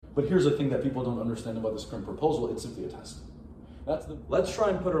But here's the thing that people don't understand about this current proposal, it's simply a test. Let's try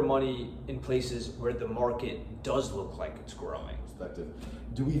and put our money in places where the market does look like it's growing. Perspective.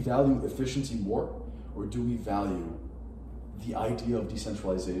 Do we value efficiency more, or do we value the idea of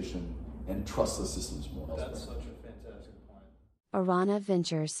decentralization and trustless systems more? That's such a fantastic point. Arana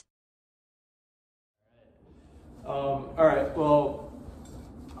Ventures. All right, well,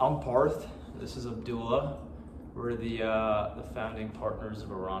 I'm Parth. This is Abdullah. We're the founding partners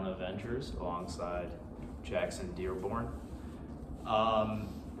of Arana Ventures alongside Jackson Dearborn.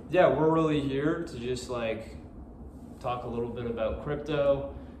 Yeah, we're really here to just like talk a little bit about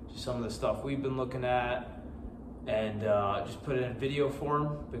crypto, just some of the stuff we've been looking at, and just put it in video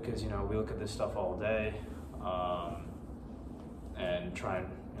form because, you know, we look at this stuff all day, and try and,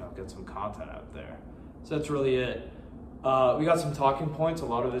 you know, get some content out there. So that's really it. We got some talking points. A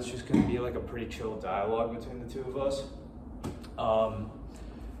lot of it's just going to be like a pretty chill dialogue between the two of us.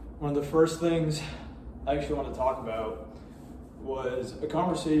 One of the first things I actually want to talk about was a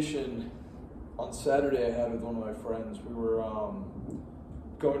conversation on Saturday I had with one of my friends. We were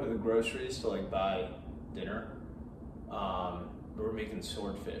going to the groceries to like buy dinner. We were making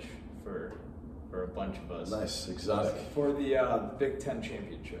swordfish for a bunch of us. Nice, exotic. For the Big Ten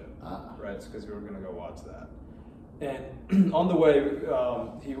championship, right? It's because we were gonna go watch that. And on the way,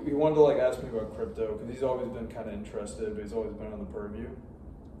 he wanted to like ask me about crypto because he's always been kind of interested, but he's always been on the purview.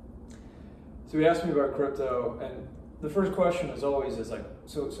 So he asked me about crypto, and the first question is always like,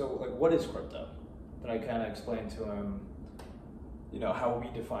 so like, what is crypto? And I kind of explained to him, you know, how we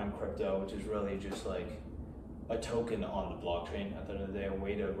define crypto, which is really just like a token on the blockchain. At the end of the day, a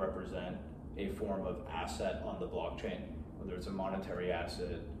way to represent a form of asset on the blockchain, whether it's a monetary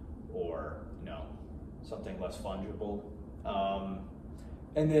asset or, you know, something less fungible.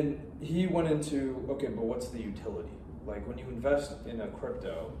 And then he went into, okay, but what's the utility? Like when you invest in a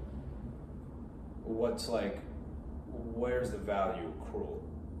crypto, where's the value accrual,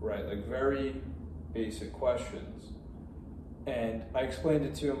 right? Like very basic questions. And I explained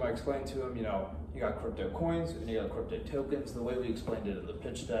it to him. You know, you got crypto coins and you got crypto tokens. The way we explained it in the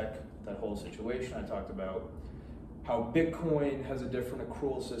pitch deck, that whole situation, I talked about how Bitcoin has a different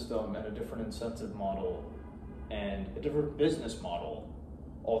accrual system and a different incentive model and a different business model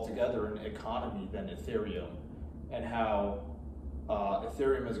altogether in economy than Ethereum, and how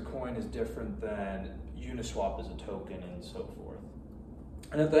Ethereum as a coin is different than Uniswap as a token and so forth.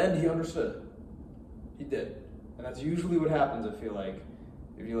 And at the end, he understood it. He did. And that's usually what happens, I feel like.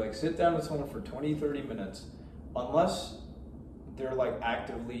 If you like sit down with someone for 20, 30 minutes, unless they're like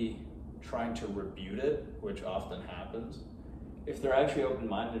actively trying to refute it, which often happens, if they're actually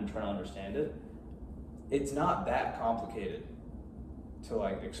open-minded and trying to understand it, it's not that complicated to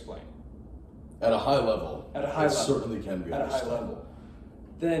like explain. At a high level. At a high level. It certainly can be at understood. a high level.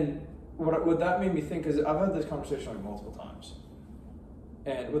 Then what that made me think, because I've had this conversation like multiple times,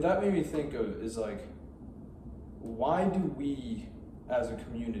 and what that made me think of is like, why do we as a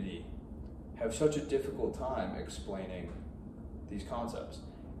community have such a difficult time explaining these concepts?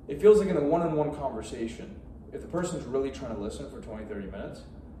 It feels like in a one-on-one conversation, if the person's really trying to listen for 20, 30 minutes,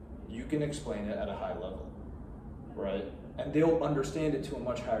 you can explain it at a high level, right? And they'll understand it to a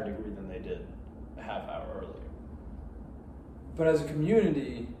much higher degree than they did a half hour earlier. But as a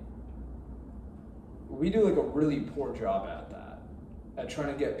community, we do like a really poor job at that, at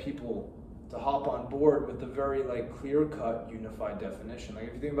trying to get people to hop on board with the very like clear-cut unified definition. Like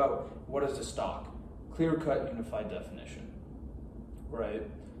if you think about what is a stock, clear-cut unified definition, right?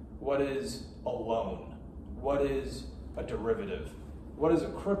 What is a loan? What is a derivative? What is a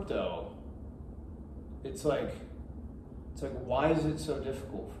crypto? It's like why is it so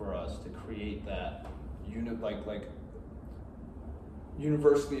difficult for us to create that universally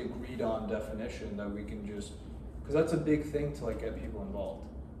agreed on definition that we can just, because that's a big thing to like get people involved.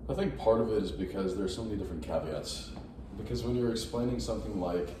 I think part of it is because there's so many different caveats. Because when you're explaining something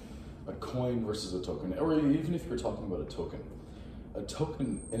like a coin versus a token, or even if you're talking about a token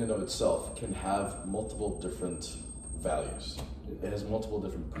in and of itself can have multiple different values. It has multiple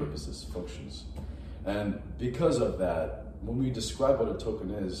different purposes, functions. And because of that, when we describe what a token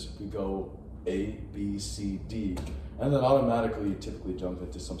is, we go A, B, C, D, and then automatically typically jump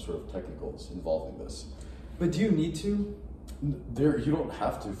into some sort of technicals involving this. But do you need to? You don't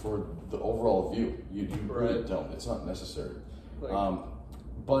have to for the overall view. You really Right. don't. It's not necessary. Like,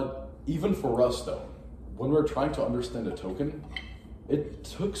 But even for us though, when we're trying to understand a token, it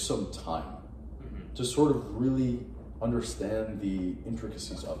took some time to sort of really understand the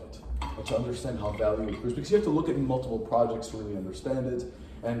intricacies of it, and to understand how value accrues, because you have to look at multiple projects to really understand it.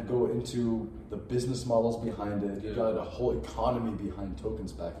 and go into the business models behind it. You've got a whole economy behind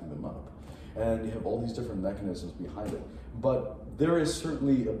tokens backing them up. And you have all these different mechanisms behind it. But there is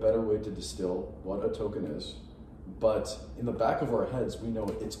certainly a better way to distill what a token is. But in the back of our heads, we know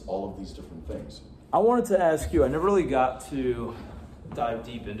it's all of these different things. I wanted to ask you, I never really got to dive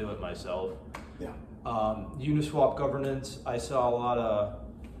deep into it myself. Yeah. Uniswap governance, I saw a lot of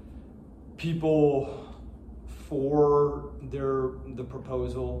people for the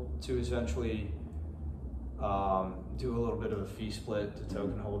proposal to essentially do a little bit of a fee split to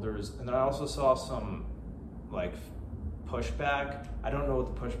token holders. And then I also saw some like pushback. I don't know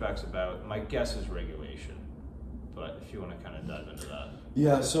what the pushback's about. My guess is regulation. But if you want to kind of dive into that.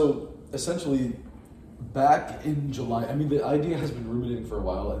 Yeah, so essentially back in July, I mean, the idea has been ruminating for a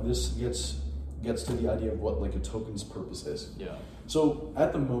while, and this gets to the idea of what like a token's purpose is. Yeah. So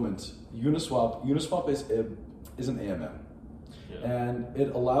at the moment, Uniswap is an AMM. Yeah. And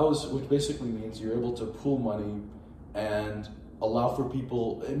it allows, which basically means you're able to pool money and allow for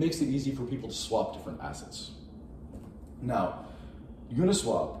people, it makes it easy for people to swap different assets. Now,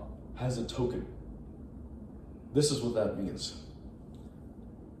 Uniswap has a token. This is what that means.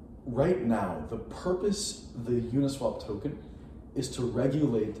 Right now, the purpose of the Uniswap token is to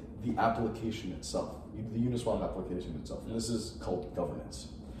regulate the application itself, the Uniswap application itself. And this is called governance.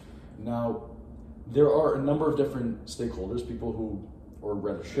 Now, there are a number of different stakeholders, people who, or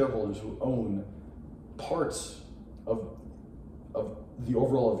rather shareholders who own parts of the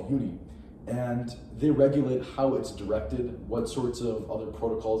overall of Uni, and they regulate how it's directed, what sorts of other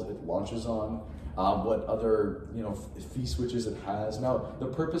protocols it launches on, what other fee switches it has. Now, the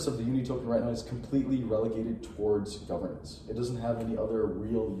purpose of the Uni token right now is completely relegated towards governance. It doesn't have any other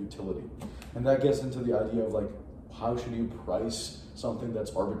real utility, and that gets into the idea of like, how should you price something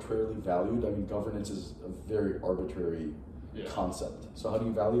that's arbitrarily valued? I mean, governance is a very arbitrary concept. So how do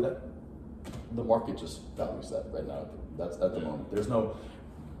you value that? The market just values that right now. That's at the moment. There's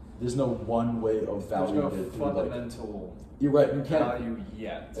no one way of valuing it. There's no fundamental you're right. You can't value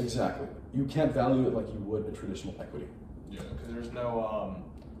yet. Exactly. You can't value it like you would a traditional equity. Yeah, because there's no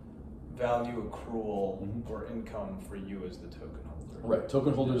value accrual or income for you as the token holder. Right.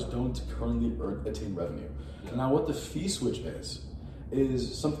 Token holders don't currently attain revenue. Yeah. Now, what the fee switch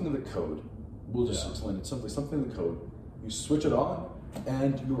is something in the code. We'll just explain it simply. Something in the code. You switch it on,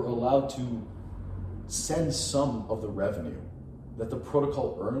 and you're allowed to send some of the revenue that the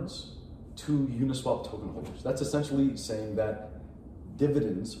protocol earns to Uniswap token holders. That's essentially saying that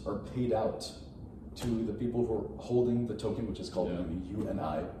dividends are paid out to the people who are holding the token, which is called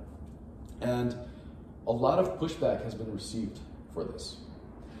UNI. And a lot of pushback has been received for this.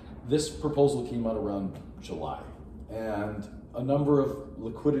 This proposal came out around July, and a number of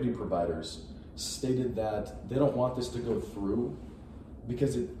liquidity providers stated that they don't want this to go through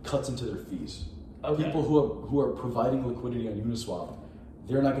because it cuts into their fees. Okay. People who are providing liquidity on Uniswap,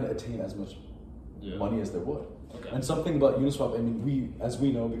 they're not going to attain as much money as they would. Okay. And something about Uniswap, I mean, as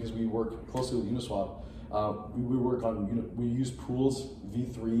we know, because we work closely with Uniswap, we work on, we use pools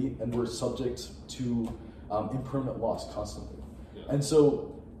V3, and we're subject to impermanent loss constantly. Yeah. And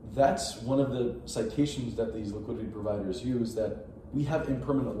so that's one of the citations that these liquidity providers use, that we have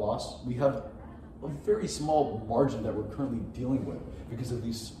impermanent loss. We have a very small margin that we're currently dealing with because of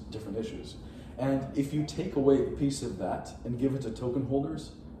these different issues. And if you take away a piece of that and give it to token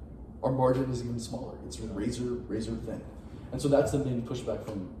holders, our margin is even smaller. It's razor thin. And so that's the main pushback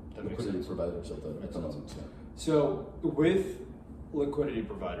from liquidity providers at the moment. Yeah. So with liquidity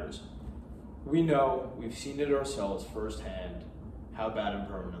providers, we know, we've seen it ourselves firsthand, how bad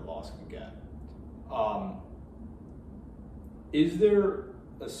impermanent loss can get. Is there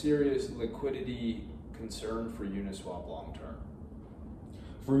a serious liquidity concern for Uniswap long term?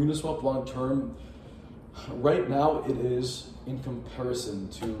 For Uniswap long term, right now it is, in comparison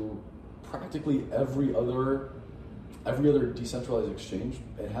to practically every other decentralized exchange,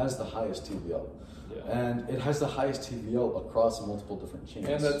 it has the highest TVL. Yeah. And it has the highest TVL across multiple different chains.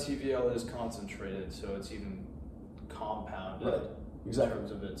 And that TVL is concentrated, so it's even compounded in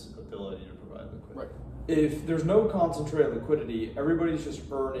terms of its ability to provide liquidity. Right. If there's no concentrated liquidity, everybody's just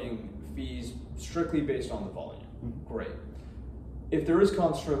earning fees strictly based on the volume. Mm-hmm. Great. If there is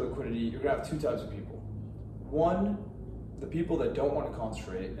concentrated liquidity, you're going to have two types of people. One, the people that don't want to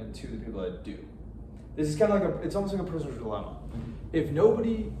concentrate, and two, the people that do. This is kind of like it's almost like a prisoner's dilemma. Mm-hmm. If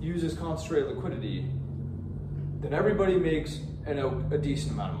nobody uses concentrated liquidity, then everybody makes a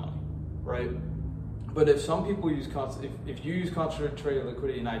decent amount of money, right? But if some people use if you use concentrated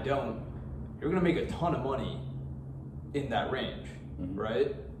liquidity and I don't, you're going to make a ton of money in that range,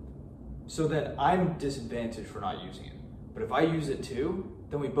 right? So then I'm disadvantaged for not using it. But if I use it too,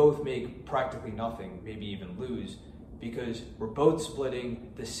 then we both make practically nothing, maybe even lose, because we're both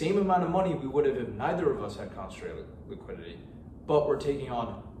splitting the same amount of money we would have if neither of us had concentrated liquidity, but we're taking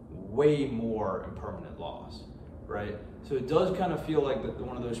on way more in permanent loss, right? So it does kind of feel like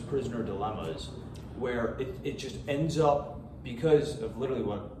one of those prisoner dilemmas where it just ends up, because of literally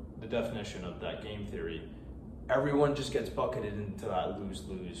what the definition of that game theory, everyone just gets bucketed into that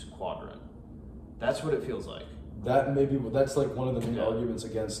lose-lose quadrant. That's what it feels like. That's like one of the main arguments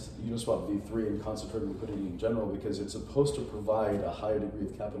against Uniswap v3 and concentrated liquidity in general, because it's supposed to provide a higher degree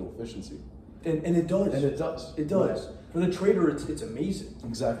of capital efficiency. And it does. And it does. It does. Right. For the trader, it's amazing.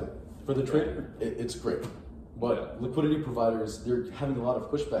 Exactly. For the trader, it's great. But liquidity providers, they're having a lot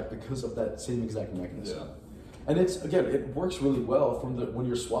of pushback because of that same exact mechanism. Yeah. And it works really well when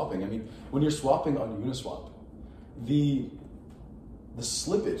you're swapping. I mean, when you're swapping on Uniswap, the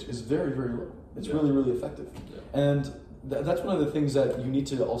slippage is very, very low. It's really, really effective. Yeah. And that's one of the things that you need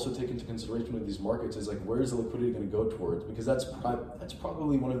to also take into consideration with these markets is like, where is the liquidity going to go towards? Because that's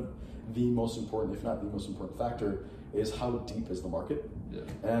probably one of the most important, if not the most important factor, is how deep is the market. Yeah.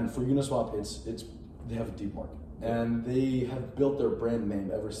 And for Uniswap, they have a deep market. And they have built their brand name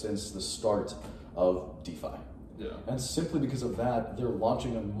ever since the start of DeFi. Yeah. And simply because of that, they're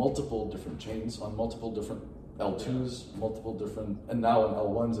launching on multiple different chains, on multiple different L2s, multiple different, and now on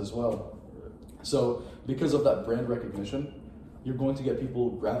L1s as well. So because of that brand recognition, you're going to get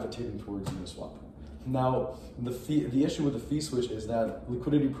people gravitating towards Uniswap. Now, the issue with the fee switch is that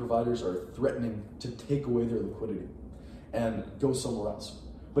liquidity providers are threatening to take away their liquidity and go somewhere else.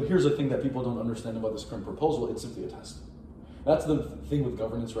 But here's the thing that people don't understand about this current proposal: it's simply a test. That's the thing with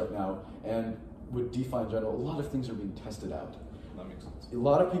governance right now, and with DeFi in general, a lot of things are being tested out. That makes sense. A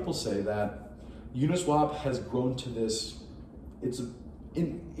lot of people say that Uniswap has grown to this,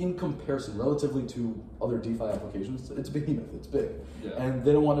 in comparison, relatively to other DeFi applications, it's a behemoth, it's big. Yeah. And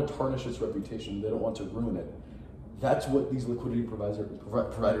they don't want to tarnish its reputation, they don't want to ruin it. That's what these liquidity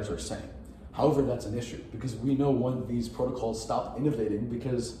providers are saying. However, that's an issue, because we know when these protocols stop innovating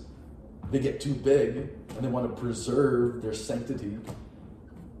because they get too big and they want to preserve their sanctity,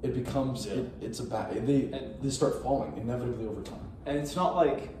 it becomes, they start falling inevitably over time. And it's not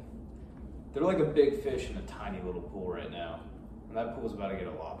like, they're like a big fish in a tiny little pool right now. And that pool's about to get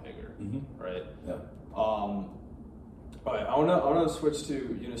a lot bigger, right? Yeah. All right, I want to switch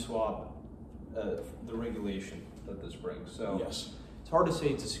to Uniswap, the regulation that this brings. So yes. It's hard to say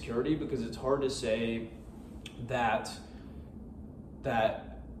it's a security, because it's hard to say that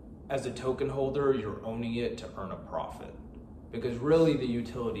as a token holder, you're owning it to earn a profit, because really the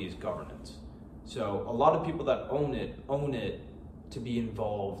utility is governance. So a lot of people that own it to be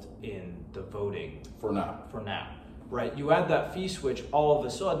involved in the voting for now. Right, you add that fee switch, all of a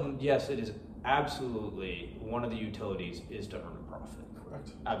sudden, yes, it is absolutely one of the utilities is to earn a profit.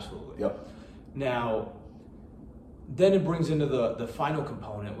 Correct. Absolutely. Yep. Now, then it brings into the final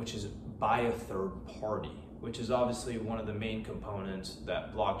component, which is by a third party, which is obviously one of the main components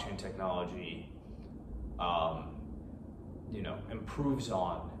that blockchain technology, improves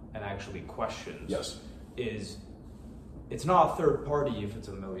on and actually questions. Yes. Is it's not a third party if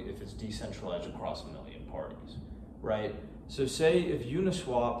it's decentralized across a million parties. Right? So say if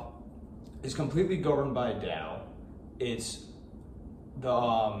Uniswap is completely governed by a DAO, it's the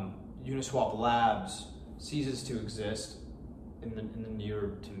Uniswap Labs ceases to exist in the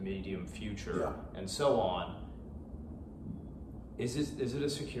near to medium future, and so on. Is it a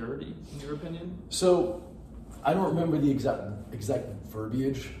security in your opinion? So I don't remember the exact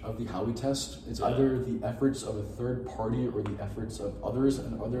verbiage of the Howey test. It's either the efforts of a third party or the efforts of others,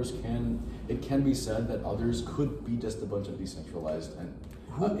 and it can be said that others could be just a bunch of decentralized and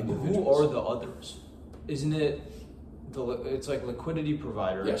individuals. Who are the others? Isn't it it's like liquidity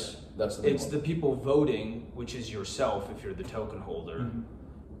providers? Yes, that's the It's the people voting, which is yourself if you're the token holder.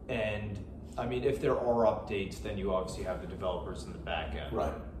 And I mean, if there are updates, then you obviously have the developers in the back end.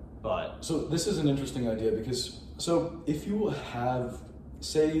 Right. But so this is an interesting idea, because if you have,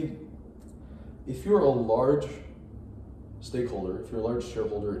 say, if you're a large stakeholder, if you're a large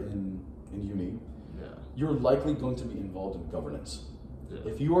shareholder in Uni, you're likely going to be involved in governance.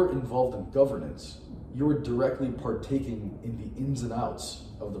 If you are involved in governance, you're directly partaking in the ins and outs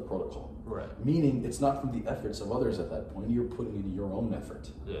of the protocol. Right. Meaning it's not from the efforts of others at that point, you're putting in your own effort.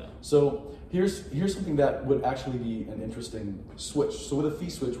 Yeah. So here's something that would actually be an interesting switch. So with a fee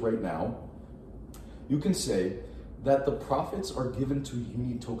switch right now, you can say that the profits are given to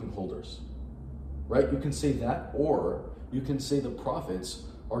Uni token holders, right? You can say that, or you can say the profits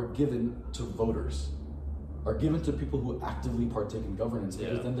are given to voters, are given to people who actively partake in governance,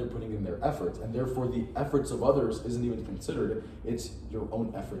 because Yeah. then they're putting in their effort, and therefore the efforts of others isn't even considered. It's your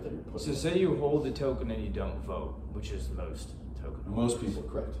own effort that you're putting So in. say you hold the token and you don't vote, which is most token Most holders. people,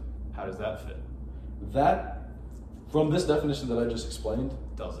 correct. How does that fit? That, from this definition that I just explained,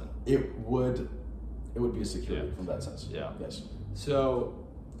 Doesn't. it would be a security Yeah. from that sense. Yeah. Yes. So,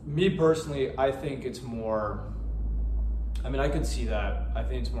 me personally, I think it's more. I mean, I could see that. I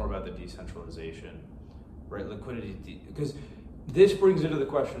think it's more about the decentralization, right? Liquidity, because this brings into the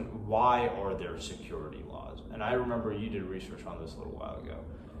question: why are there security laws? And I remember you did research on this a little while ago.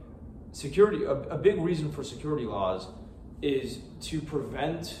 Security, a big reason for security laws is to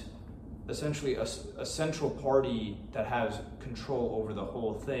prevent essentially a central party that has control over the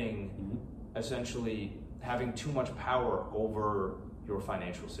whole thing, essentially having too much power over your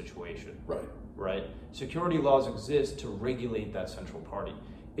financial situation. Right. Right? Security laws exist to regulate that central party.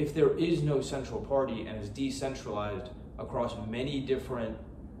 If there is no central party and is decentralized across many different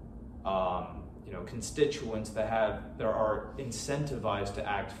constituents that are incentivized to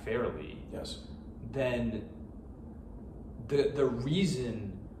act fairly, Yes. then the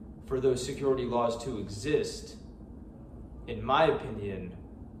reason for those security laws to exist, in my opinion,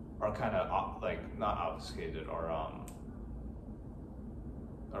 are kind of not obfuscated, or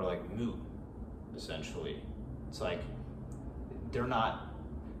like moot, essentially. It's like they're not.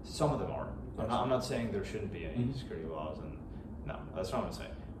 Some of them are. I'm not saying there shouldn't be any security laws, and no, that's not what I'm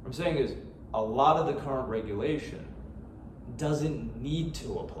saying. What I'm saying is a lot of the current regulation doesn't need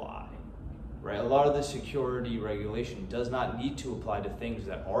to apply, right? A lot of the security regulation does not need to apply to things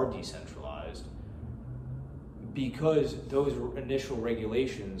that are decentralized, because those initial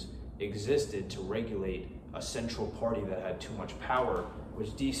regulations existed to regulate a central party that had too much power,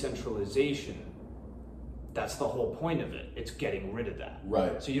 which decentralization, that's the whole point of it. It's getting rid of that.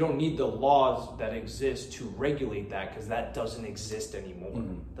 Right. So you don't need the laws that exist to regulate that, because that doesn't exist anymore.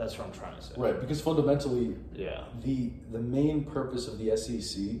 That's what I'm trying to say. Right, because fundamentally, Yeah. the main purpose of the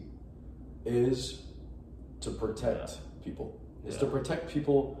SEC is to protect people. It's to protect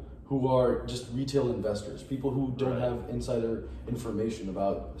people who are just retail investors, people who don't Right. have insider information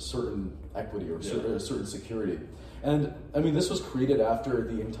about certain equity or certain security. And I mean, this was created after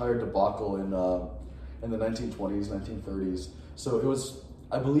the entire debacle in the 1920s, 1930s. So it was,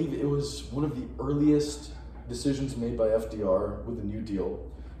 I believe, it was one of the earliest decisions made by FDR with the New Deal.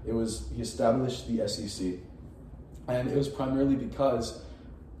 He established the SEC, and it was primarily because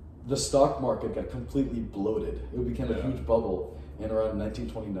the stock market got completely bloated. It became a huge bubble in around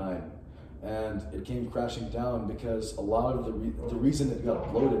 1929, and it came crashing down because a lot of the reason it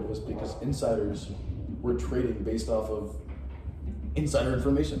got bloated was because insiders were trading based off of insider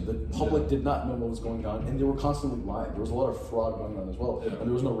information. The public did not know what was going on, and they were constantly lying. There was a lot of fraud going on as well, and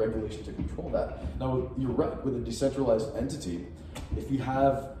there was no regulation to control that. Now, you're right, with a decentralized entity, if you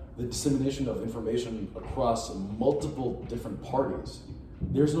have the dissemination of information across multiple different parties,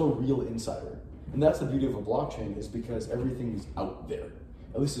 there's no real insider. And that's the beauty of a blockchain, is because everything is out there.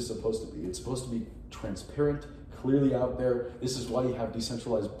 At least it's supposed to be. It's supposed to be transparent, clearly out there. This is why you have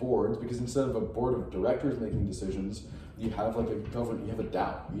decentralized boards, because instead of a board of directors making decisions, you have like you have a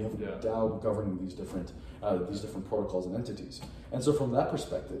DAO. You have a DAO governing these different protocols and entities. And so from that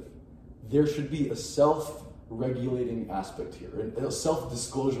perspective, there should be a self-regulating aspect here, a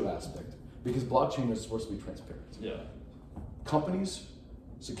self-disclosure aspect, because blockchain is supposed to be transparent. Yeah. Companies,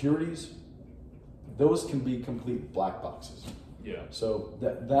 securities, those can be complete black boxes. Yeah. So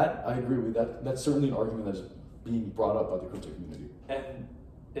that I agree with. That's certainly an argument that's being brought up by the crypto community. And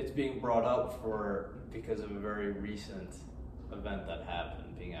it's being brought up because of a very recent event that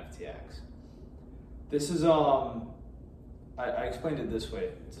happened, being FTX. This is I explained it this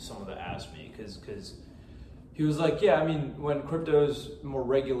way to someone that asked me, because he was like, yeah, I mean, when crypto's more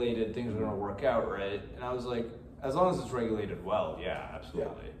regulated, things are going to work out, right? And I was like, as long as it's regulated well, yeah,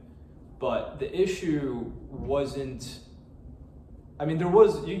 absolutely. Yeah. But the issue wasn't. I mean,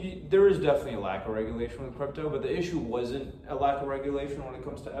 there is definitely a lack of regulation with crypto, but the issue wasn't a lack of regulation when it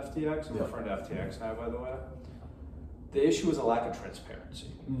comes to FTX. I'm referring to FTX now, by the way. The issue was a lack of transparency.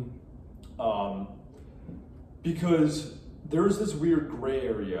 Because there's this weird gray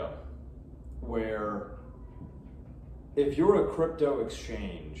area where if you're a crypto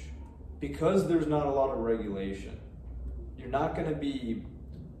exchange, because there's not a lot of regulation, you're not going to be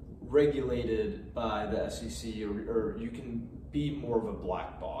regulated by the SEC, or you can be more of a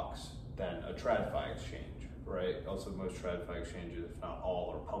black box than a TradFi exchange, right? Also, most TradFi exchanges, if not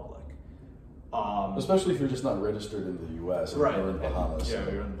all, are public. Especially if you're just not registered in the U.S. Right. Or in the Bahamas. Yeah,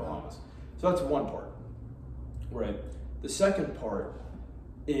 you're in the Bahamas. So that's one part, right? The second part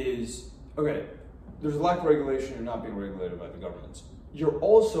is, okay, there's a lack of regulation. You're not being regulated by the governments. You're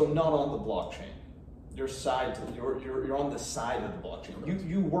also not on the blockchain. You're on the side of the blockchain.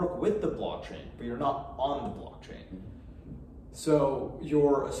 You work with the blockchain, but you're not on the blockchain. So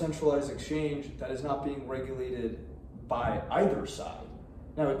you're a centralized exchange that is not being regulated by either side.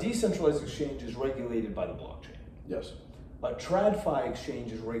 Now, a decentralized exchange is regulated by the blockchain. Yes. A TradFi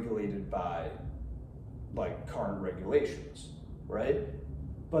exchange is regulated by current regulations, right?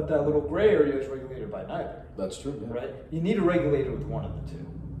 But that little gray area is regulated by neither. That's true. Yeah. Right? You need to regulate it with one of the two,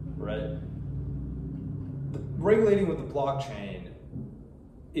 right? Regulating with the blockchain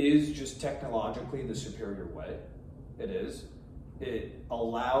is just technologically the superior way. It is. It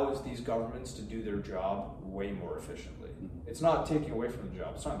allows these governments to do their job way more efficiently. It's not taking away from the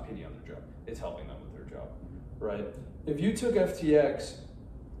job. It's not impeding on their job. It's helping them with their job, right? If you took FTX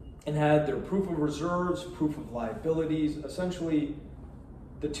and had their proof of reserves, proof of liabilities, essentially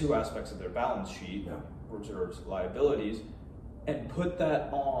the two aspects of their balance sheet, reserves, liabilities, and put that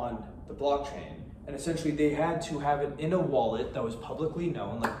on the blockchain, and essentially they had to have it in a wallet that was publicly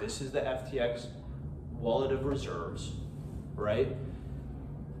known, like this is the FTX wallet of reserves, right?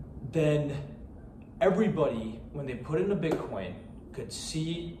 Then everybody, when they put in a Bitcoin, could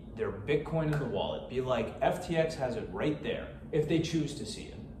see their Bitcoin in the wallet, be like, FTX has it right there, if they choose to see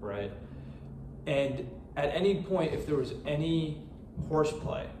it, right? And at any point, if there was any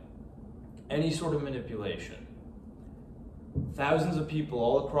horseplay, any sort of manipulation, thousands of people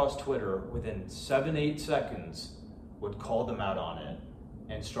all across Twitter within 7-8 seconds would call them out on it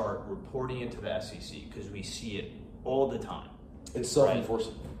and start reporting it to the SEC, because we see it all the time. It's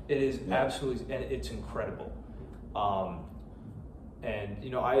self-enforcing. Right? It is absolutely, and it's incredible.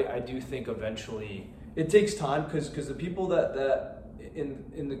 And I do think eventually it takes time, because the people that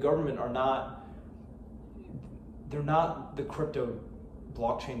in the government are not, they're not the crypto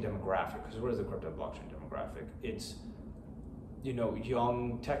blockchain demographic. Because what is the crypto blockchain demographic? It's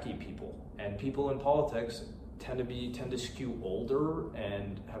young techie people, and people in politics tend to skew older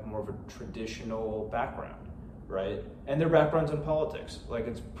and have more of a traditional background, right? And their background's in politics. Like,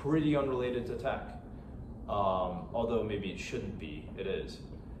 it's pretty unrelated to tech. Although maybe it shouldn't be, it is.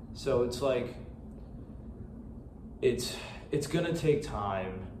 So it's like, it's gonna take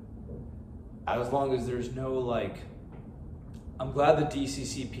time, as long as there's no I'm glad the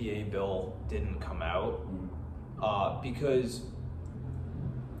DCCPA bill didn't come out, because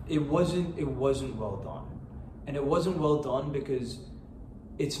it wasn't well done. And it wasn't well done because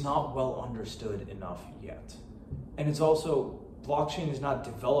it's not well understood enough yet. And it's also, blockchain is not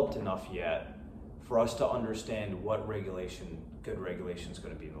developed enough yet for us to understand what good regulation is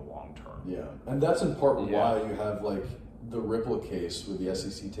going to be in the long term. Yeah, and that's in part why you have the Ripple case with the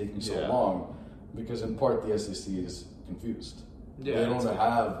SEC taking so long, because in part the SEC is confused. Yeah, they don't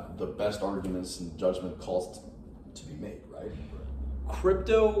have the best arguments and judgment calls to be made, right?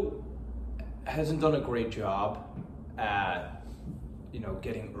 Crypto hasn't done a great job at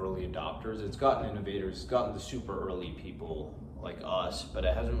getting early adopters. It's gotten innovators, it's gotten the super early people like us, but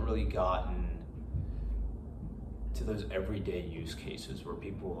it hasn't really gotten to those everyday use cases where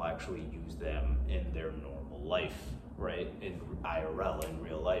people will actually use them in their normal life, right? In IRL, in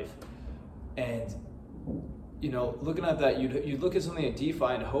real life. And looking at that, you'd look at something like DeFi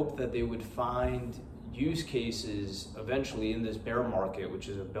and hope that they would find use cases eventually in this bear market, which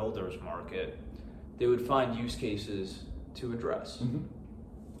is a builder's market. They would find use cases to address. Mm-hmm.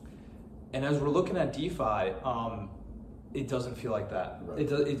 And as we're looking at DeFi, it doesn't feel like that. Right.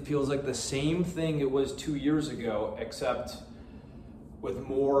 It feels like the same thing it was 2 years ago, except with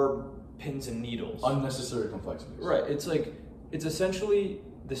more pins and needles. Unnecessary complexities. Right. It's essentially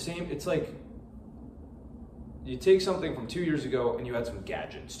the same. It's like you take something from 2 years ago and you add some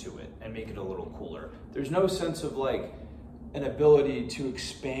gadgets to it and make it a little cooler. There's no sense of an ability to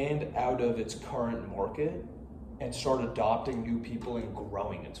expand out of its current market and start adopting new people and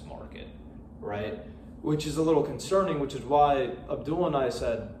growing its market, right? Which is a little concerning, which is why Abdul and I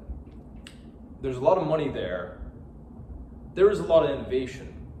said, there's a lot of money there. There is a lot of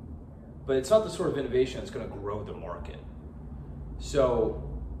innovation, but it's not the sort of innovation that's going to grow the market.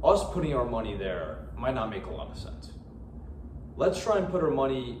 So us putting our money there might not make a lot of sense. Let's try and put our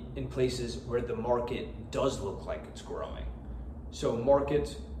money in places where the market does look like it's growing. So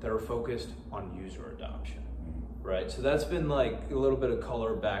markets that are focused on user adoption, right? So that's been a little bit of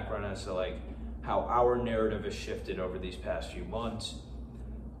color background as to how our narrative has shifted over these past few months.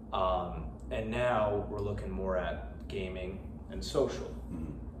 And now we're looking more at gaming and social,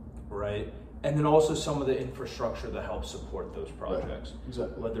 right? And then also some of the infrastructure that helps support those projects. Right.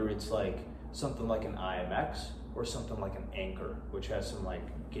 Exactly. Whether it's something like an IMX or something like an Anchor, which has some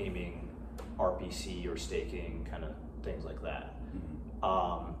gaming RPC or staking, kind of things like that.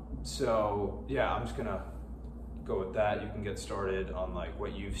 Mm-hmm. So yeah, I'm just gonna go with that. You can get started on like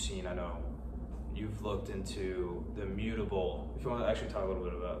what you've seen. I know you've looked into the mutable. If you want to actually talk a little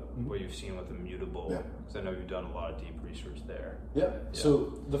bit about what you've seen with the mutable, because I know you've done a lot of deep research there. Yeah.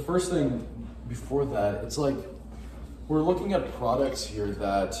 So the first thing before that, it's like we're looking at products here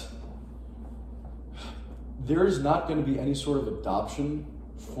that there's not going to be any sort of adoption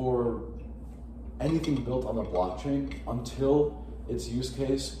for anything built on the blockchain until its use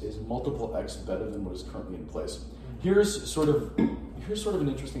case is multiple X better than what is currently in place. Here's sort of an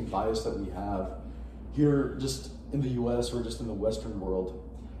interesting bias that we have here just in the US or just in the Western world,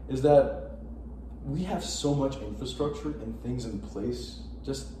 is that we have so much infrastructure and things in place,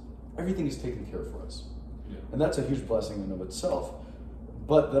 just everything is taken care of for us. Yeah. And that's a huge blessing in and of itself.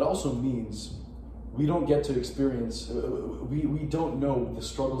 But that also means we don't get to experience, we don't know the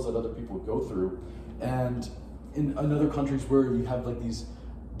struggles that other people go through. And in other countries where you have like these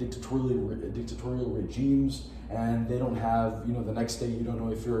dictatorial regimes, and they don't have, the next day you don't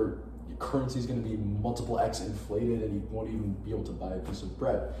know if your currency is going to be multiple X inflated and you won't even be able to buy a piece of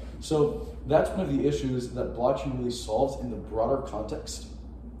bread. So that's one of the issues that blockchain really solves in the broader context,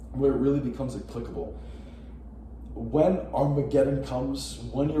 where it really becomes applicable. When Armageddon comes,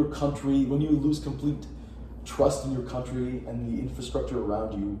 when you lose complete trust in your country and the infrastructure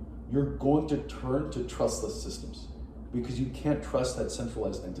around you, you're going to turn to trustless systems because you can't trust that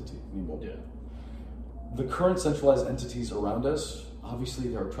centralized entity anymore. Yeah. The current centralized entities around us, obviously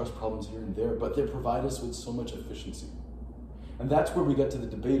there are trust problems here and there, but they provide us with so much efficiency. And that's where we get to the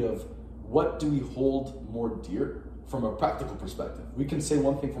debate of what do we hold more dear from a practical perspective. We can say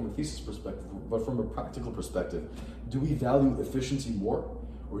one thing from a thesis perspective, but from a practical perspective, do we value efficiency more,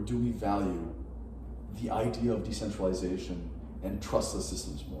 or do we value the idea of decentralization and trustless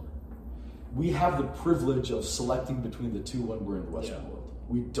systems more? We have the privilege of selecting between the two when we're in the Western world.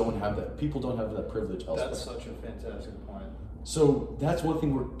 We don't have that. People don't have that privilege elsewhere. That's such a fantastic point. So that's one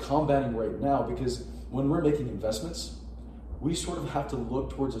thing we're combating right now, because when we're making investments, we sort of have to look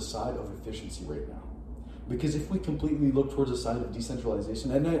towards a side of efficiency right now. Because if we completely look towards a side of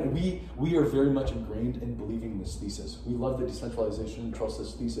decentralization, and we are very much ingrained in believing this thesis. We love the decentralization and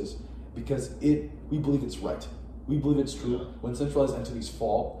trustless thesis because we believe it's right. We believe it's true. When centralized entities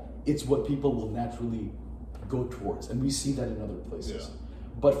fall, it's what people will naturally go towards. And we see that in other places. Yeah.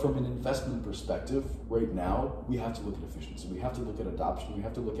 But from an investment perspective, right now, we have to look at efficiency. We have to look at adoption. We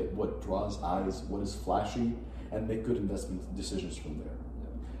have to look at what draws eyes, what is flashy, and make good investment decisions from there.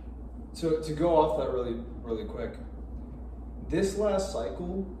 So to go off that really, really quick, this last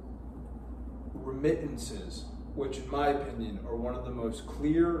cycle, remittances, which in my opinion are one of the most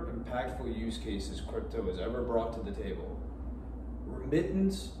clear, impactful use cases crypto has ever brought to the table,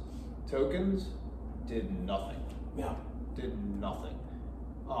 remittance tokens did nothing. Yeah. Did nothing.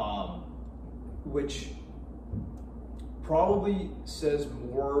 Which probably says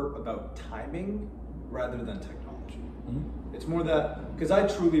more about timing rather than technology. Mm-hmm. It's more that, because I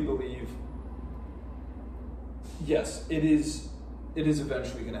truly believe, yes, it is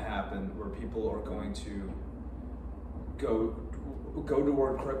eventually going to happen where people are going to go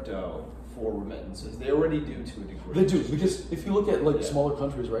toward crypto for remittances. They already do to a degree. They do, because if you look at smaller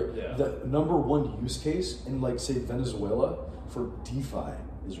countries, right? Yeah. The number one use case in say Venezuela for DeFi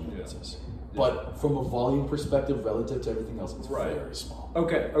is remittances. Yeah. But from a volume perspective, relative to everything else, it's very small.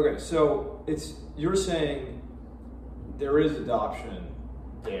 Okay. So you're saying there is adoption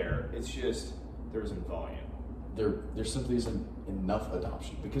there. It's just there isn't volume. There simply isn't enough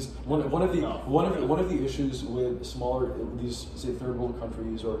adoption, because one of the issues with smaller, these say third world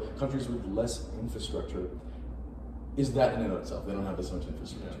countries or countries with less infrastructure, is that in and of itself they don't have this much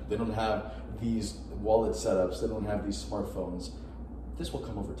infrastructure. Yeah. They don't have these wallet setups. They don't have these smartphones. This will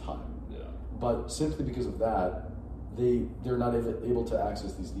come over time. Yeah. But simply because of that, they're not able to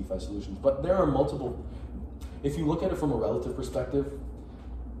access these DeFi solutions. But there are multiple. If you look at it from a relative perspective,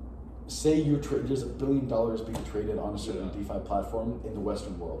 say there's $1 billion being traded on a certain DeFi platform in the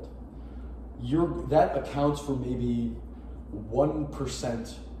Western world. That accounts for maybe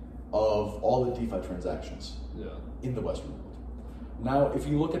 1% of all the DeFi transactions in the Western world. Now, if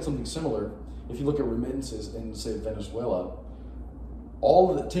you look at something similar, if you look at remittances in, say, Venezuela,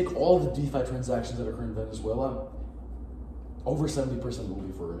 take all the DeFi transactions that occur in Venezuela, over 70% will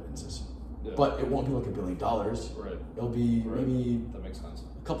be for remittances. Yeah. But it won't be like $1 billion. Right. It'll be maybe that makes sense.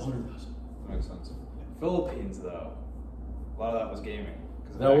 A couple 100,000. That makes sense. Philippines, though, a lot of that was gaming.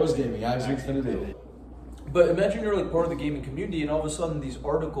 That was gaming, Axie Infinity. But imagine you're like part of the gaming community, and all of a sudden these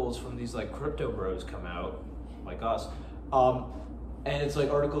articles from these like crypto bros come out, like us, and it's like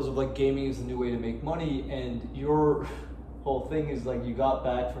articles of like gaming is the new way to make money, and your whole thing is like you got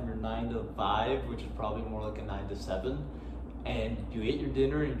back from your 9 to 5, which is probably more like a 9 to 7, and you ate your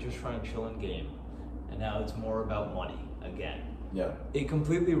dinner and you're just trying to chill and game, and now it's more about money again. Yeah. It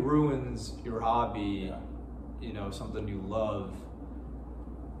completely ruins your hobby, you know, something you love.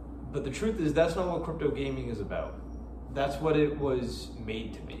 But the truth is, that's not what crypto gaming is about. That's what it was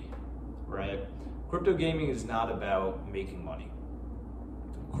made to be, right? Crypto gaming is not about making money.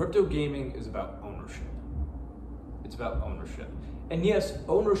 Crypto gaming is about ownership. It's about ownership. And yes,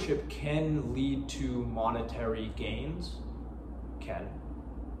 ownership can lead to monetary gains. Can.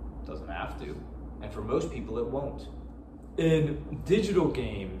 Doesn't have to. And for most people, it won't. In digital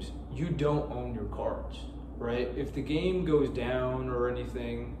games, you don't own your cards, right? If the game goes down or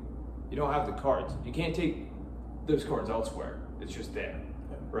anything, you don't have the cards. You can't take those cards elsewhere. It's just there,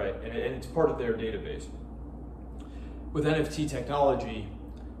 right? And it's part of their database. With NFT technology,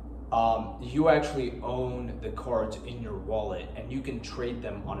 you actually own the cards in your wallet, and you can trade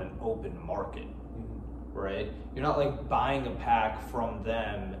them on an open market, right? You're not like buying a pack from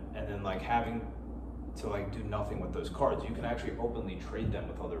them and then like having to like do nothing with those cards. You can actually openly trade them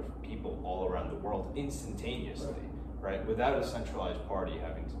with other people all around the world instantaneously, right? Without a centralized party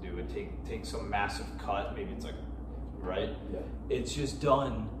having to do it, take some massive cut. Maybe it's like, right? Yeah. It's just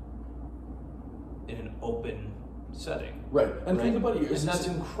done in an open setting. Right. And think about it. And that's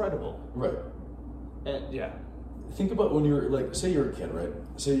incredible. Right. And yeah. Think about when you're like, say you're a kid, right?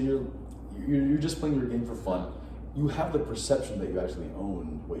 Say you're just playing your game for fun. You have the perception that you actually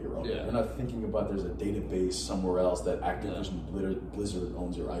own what you're owning. Yeah. You're not thinking about there's a database somewhere else that Activision Blizzard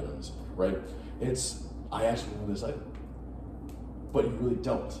owns your items, right? It's, I actually own this item. But you really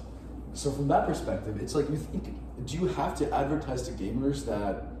don't. So from that perspective, it's like you think, do you have to advertise to gamers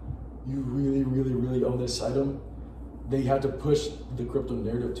that you really, really, really own this item? They have to push the crypto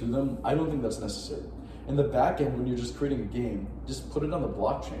narrative to them? I don't think that's necessary. In the back end, when you're just creating a game, just put it on the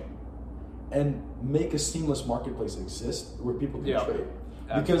blockchain and make a seamless marketplace exist where people can trade.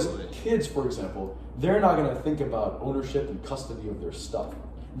 Because kids, for example, they're not going to think about ownership and custody of their stuff.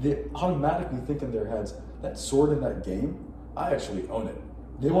 They automatically think in their heads, that sword in that game, I actually own it.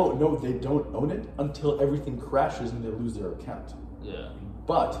 They won't know they don't own it until everything crashes and they lose their account. Yeah.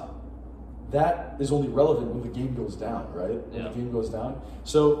 But that is only relevant when the game goes down, right? When the game goes down.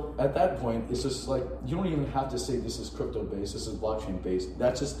 So at that point, it's just like, you don't even have to say this is crypto based, this is blockchain based.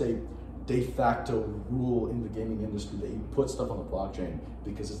 That's just a de facto rule in the gaming industry that you put stuff on the blockchain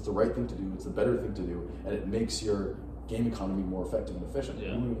because it's the right thing to do, it's the better thing to do, and it makes your game economy more effective and efficient. You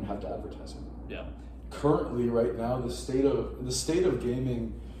don't even have to advertise it. Yeah. Currently, right now, the state of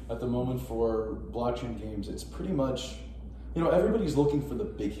gaming at the moment for blockchain games, it's pretty much, everybody's looking for the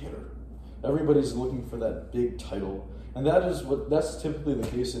big hitter. Everybody's looking for that big title, and that's typically the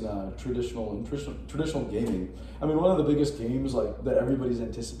case in traditional gaming. I mean, one of the biggest games like that everybody's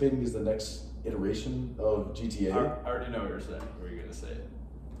anticipating is the next iteration of GTA. I already know what you're saying. What are you gonna say?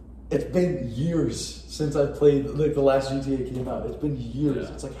 It's been years since I played like the last GTA came out. It's been years.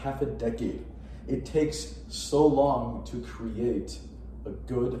 Yeah. It's like half a decade. It takes so long to create a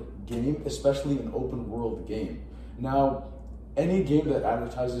good game, especially an open world game. Now, any game that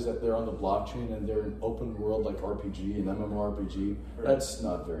advertises that they're on the blockchain and they're an open world like RPG, an MMORPG, that's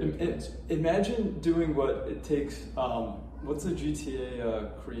not very advanced. Imagine doing what it takes. What's the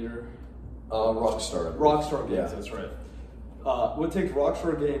GTA creator? Rockstar. Rockstar Games, that's right. What takes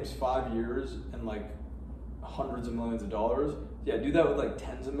Rockstar Games 5 years and like hundreds of millions of dollars? Yeah, do that with like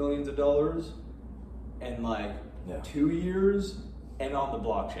tens of millions of dollars and like 2 years and on the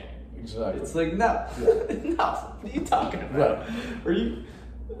blockchain. Exactly. It's like, no. What are you talking about? Right. Are you,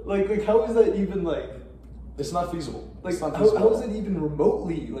 like how is that even like... It's not feasible. Like, it's not feasible. How is it even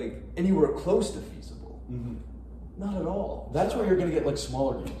remotely, like, anywhere close to feasible? Mm-hmm. Not at all. That's where you're going to get, like,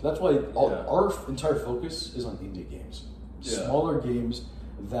 smaller games. That's why our entire focus is on indie games. Yeah. Smaller games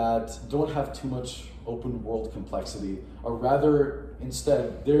that don't have too much open world complexity, or rather,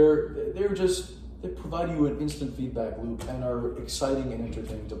 instead, they provide you an instant feedback loop and are exciting and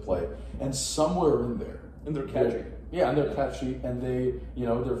entertaining to play. And somewhere in there, and they're catchy. And they're catchy, and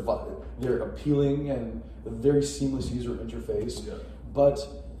they're appealing and a very seamless user interface. Yeah. But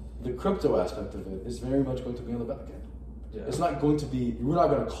the crypto aspect of it is very much going to be on the back end. Yeah. It's not going to be. We're not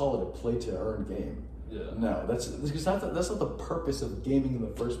going to call it a play to earn game. Yeah. No, that's not the purpose of gaming in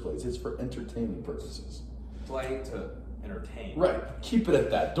the first place. It's for entertainment purposes. Playing to entertain. Right. Keep it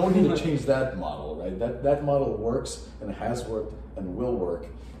at that. Don't need to change that model, right? That model works and has worked and will work.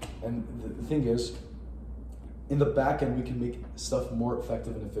 And the thing is, in the back end, we can make stuff more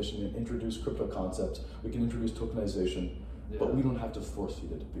effective and efficient and introduce crypto concepts. We can introduce tokenization. but we don't have to force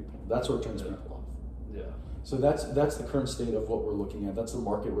feed it to people. That's what turns people off. Yeah. So that's the current state of what we're looking at. That's the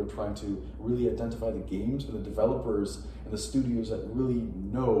market we're trying to really identify the games and the developers and the studios that really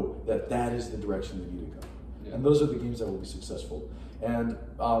know that is the direction they need to go. Yeah. And those are the games that will be successful. And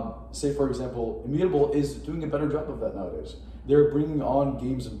say, for example, Immutable is doing a better job of that nowadays. They're bringing on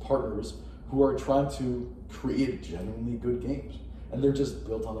games and partners who are trying to create genuinely good games. And they're just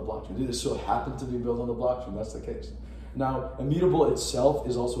built on the blockchain. They just so happen to be built on the blockchain. That's the case. Now, Immutable itself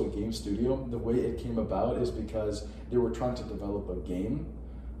is also a game studio. The way it came about is because they were trying to develop a game,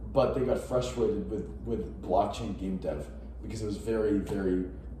 but they got frustrated with blockchain game dev because it was very, very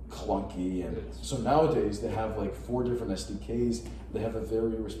clunky. And so nowadays they have like 4 different SDKs. They have a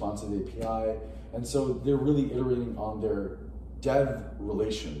very responsive API. And so they're really iterating on their dev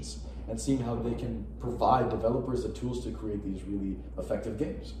relations and seeing how they can provide developers the tools to create these really effective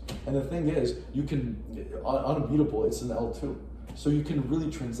games. And the thing is, you can, on Immutable, it's an L2. So you can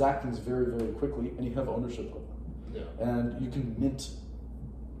really transact things very, very quickly, and you have ownership of them. Yeah. And you can mint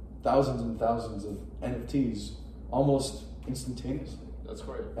thousands and thousands of NFTs almost instantaneously. That's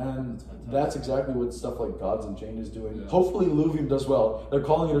great. And that's exactly what stuff like Gods Unchained is doing. Yeah. Hopefully Illuvium does well. They're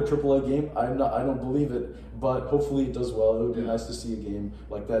calling it a AAA game. I don't believe it, but hopefully it does well. It would be nice to see a game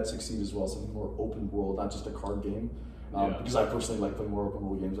like that succeed as well, something more open world, not just a card game. Because I personally like playing more open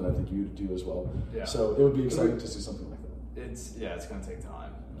world games, and I think you do as well. Yeah. So it would be exciting to see something like that. It's going to take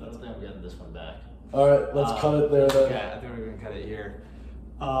time. I don't think I'm getting this one back. All right, let's cut it there then. Yeah, I think we're going to cut it here.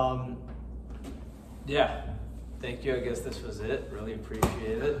 Yeah. Thank you. I guess this was it. Really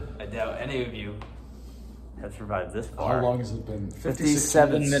appreciate it. I doubt any of you have survived this far. How long has it been?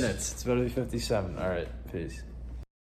 57 minutes. It's about to be 57. All right. Peace.